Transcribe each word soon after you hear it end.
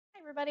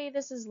everybody,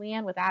 this is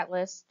Leanne with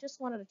Atlas.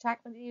 Just wanted to chat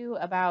with you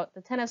about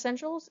the 10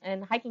 essentials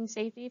and hiking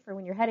safety for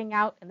when you're heading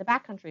out in the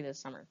backcountry this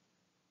summer.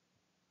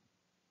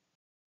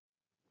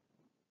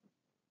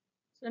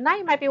 So now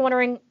you might be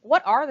wondering,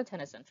 what are the 10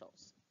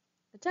 essentials?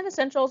 The 10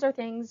 essentials are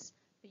things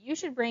that you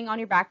should bring on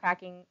your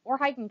backpacking or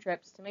hiking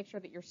trips to make sure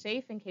that you're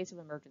safe in case of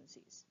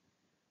emergencies.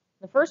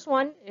 The first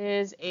one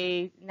is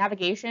a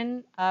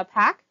navigation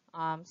pack.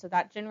 So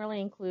that generally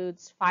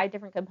includes 5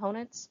 different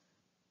components: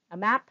 a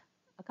map,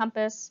 a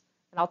compass,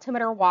 an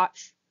altimeter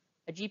watch,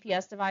 a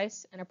GPS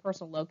device, and a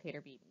personal locator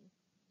beacon.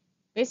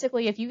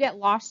 Basically, if you get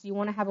lost, you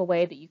want to have a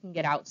way that you can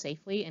get out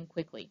safely and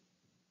quickly.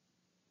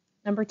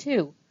 Number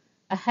 2,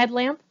 a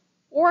headlamp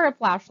or a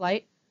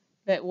flashlight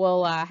that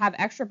will have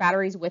extra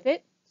batteries with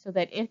it so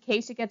that in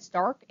case it gets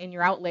dark and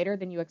you're out later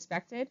than you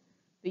expected,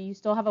 that you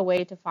still have a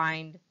way to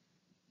find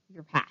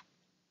your path.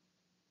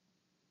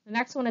 The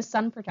next one is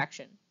sun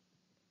protection.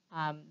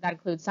 That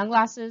includes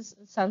sunglasses,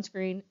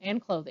 sunscreen, and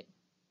clothing.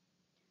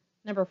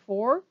 Number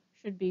 4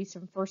 should be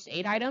some first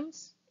aid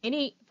items.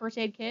 Any first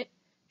aid kit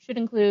should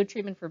include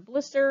treatment for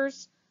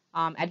blisters,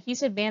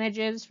 adhesive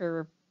bandages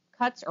for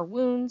cuts or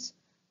wounds,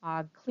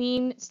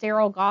 clean,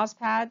 sterile gauze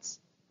pads,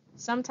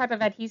 some type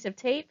of adhesive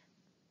tape,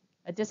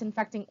 a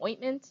disinfecting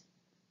ointment,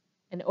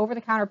 an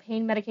over-the-counter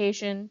pain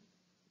medication,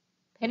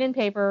 pen and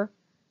paper,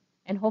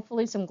 and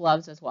hopefully some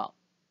gloves as well.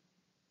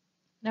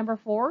 Number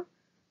 4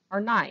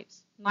 are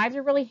knives. Knives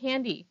are really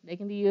handy. They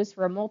can be used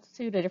for a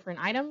multitude of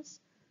different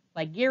items,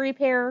 like gear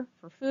repair,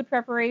 for food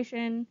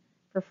preparation,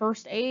 for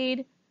first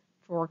aid,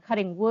 for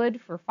cutting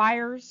wood for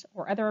fires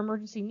or other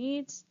emergency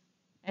needs,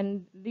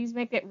 and these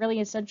make it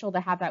really essential to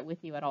have that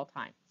with you at all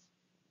times.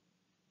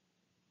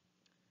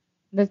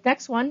 The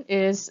next one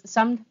is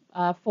some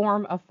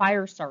form of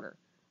fire starter.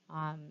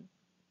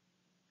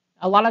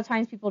 A lot of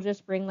times people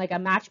just bring like a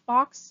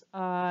matchbox,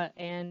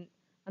 and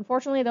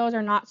unfortunately those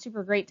are not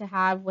super great to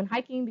have when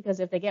hiking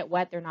because if they get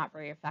wet, they're not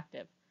very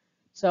effective.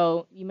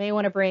 So you may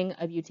want to bring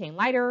a butane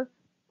lighter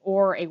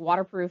or a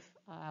waterproof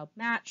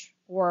match,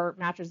 or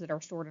matches that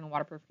are stored in a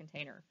waterproof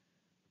container.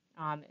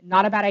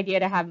 Not a bad idea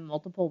to have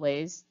multiple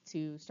ways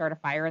to start a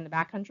fire in the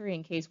backcountry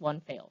in case one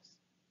fails.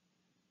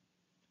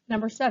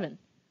 Number 7,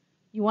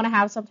 you want to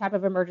have some type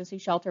of emergency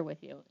shelter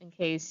with you in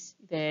case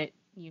that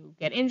you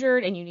get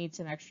injured and you need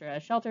some extra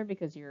shelter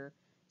because you're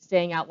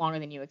staying out longer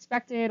than you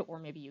expected, or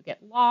maybe you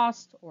get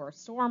lost or a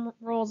storm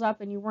rolls up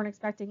and you weren't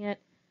expecting it.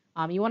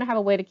 You want to have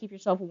a way to keep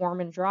yourself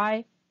warm and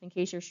dry in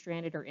case you're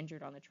stranded or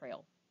injured on the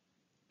trail.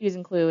 These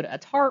include a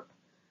tarp,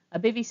 a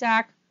bivy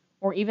sack,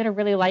 or even a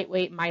really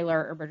lightweight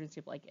Mylar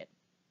emergency blanket.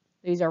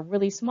 These are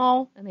really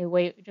small and they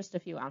weigh just a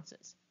few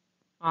ounces.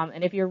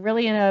 And if you're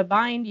really in a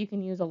bind, you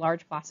can use a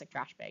large plastic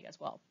trash bag as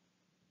well.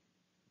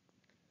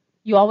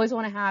 You always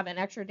want to have an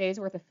extra day's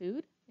worth of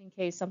food in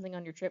case something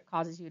on your trip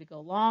causes you to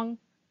go long,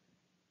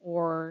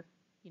 or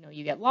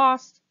you get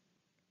lost.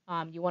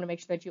 You want to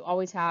make sure that you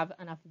always have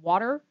enough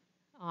water,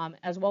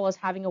 as well as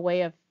having a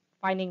way of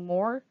finding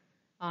more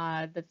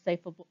that's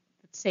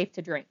safe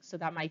to drink. So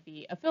that might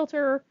be a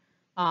filter,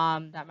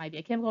 that might be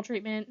a chemical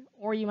treatment,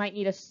 or you might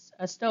need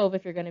a stove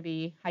if you're going to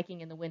be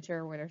hiking in the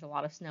winter where there's a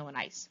lot of snow and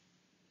ice.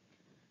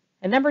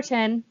 And number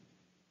 10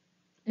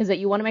 is that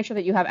you want to make sure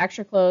that you have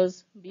extra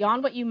clothes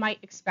beyond what you might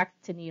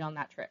expect to need on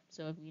that trip.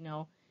 So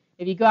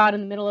if you go out in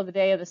the middle of the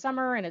day of the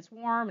summer and it's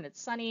warm and it's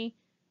sunny,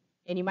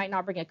 and you might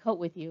not bring a coat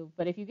with you,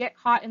 but if you get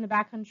caught in the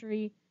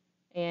backcountry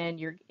and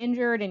you're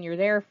injured and you're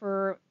there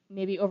for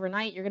maybe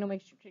overnight, you're going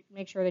to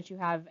make sure that you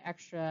have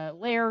extra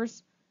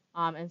layers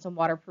and some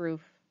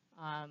waterproof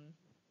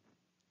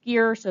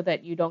gear so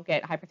that you don't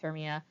get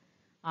hypothermia,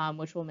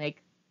 which will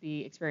make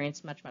the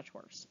experience much, much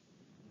worse.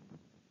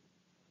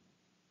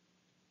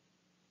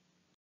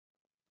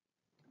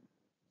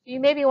 You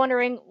may be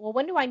wondering, well,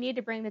 when do I need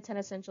to bring the 10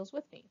 essentials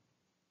with me?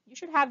 You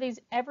should have these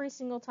every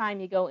single time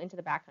you go into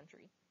the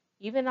backcountry,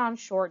 even on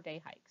short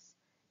day hikes.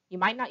 You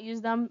might not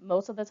use them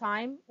most of the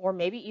time, or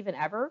maybe even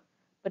ever,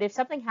 but if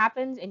something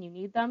happens and you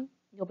need them,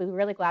 you'll be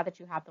really glad that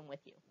you have them with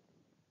you.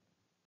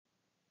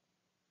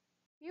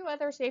 A few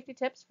other safety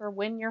tips for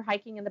when you're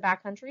hiking in the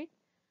backcountry.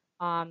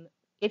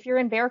 If you're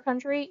in bear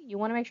country, you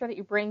want to make sure that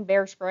you bring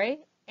bear spray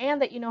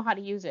and that you know how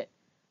to use it.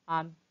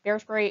 Bear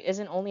spray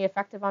isn't only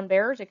effective on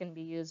bears, it can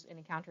be used in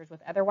encounters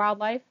with other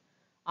wildlife,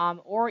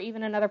 or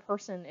even another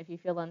person if you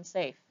feel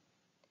unsafe.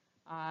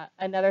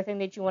 Another thing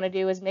that you want to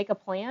do is make a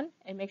plan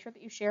and make sure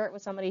that you share it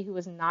with somebody who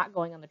is not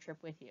going on the trip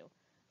with you.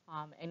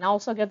 And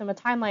also give them a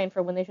timeline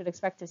for when they should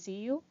expect to see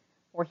you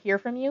or hear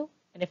from you,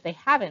 and if they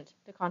haven't,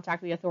 to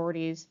contact the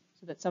authorities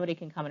so that somebody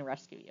can come and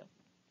rescue you.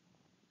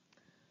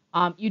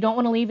 You don't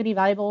want to leave any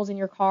valuables in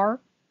your car.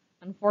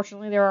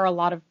 Unfortunately, there are a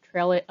lot of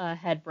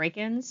trailhead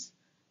break-ins,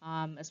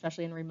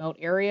 especially in remote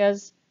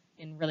areas,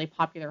 in really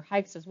popular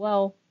hikes as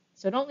well.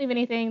 So don't leave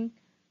anything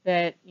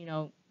that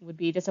would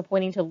be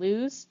disappointing to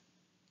lose.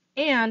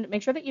 And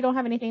make sure that you don't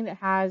have anything that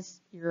has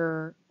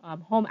your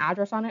home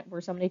address on it where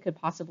somebody could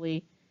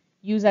possibly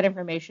use that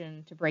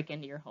information to break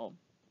into your home.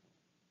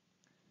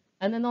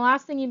 And then the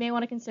last thing you may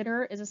want to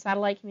consider is a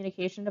satellite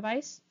communication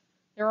device.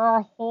 There are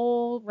a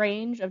whole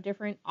range of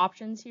different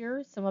options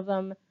here. Some of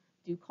them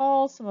do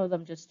calls, some of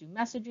them just do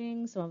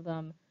messaging, some of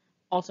them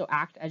also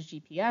act as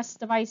GPS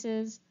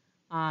devices.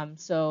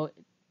 So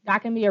that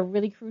can be a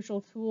really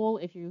crucial tool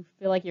if you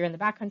feel like you're in the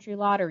backcountry a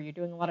lot or you're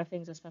doing a lot of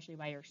things, especially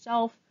by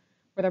yourself,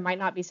 where there might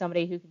not be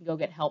somebody who can go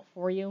get help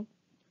for you.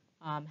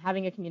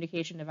 Having a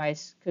communication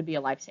device could be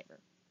a lifesaver.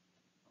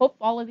 Hope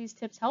all of these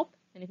tips help,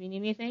 and if you need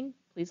anything,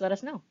 please let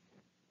us know.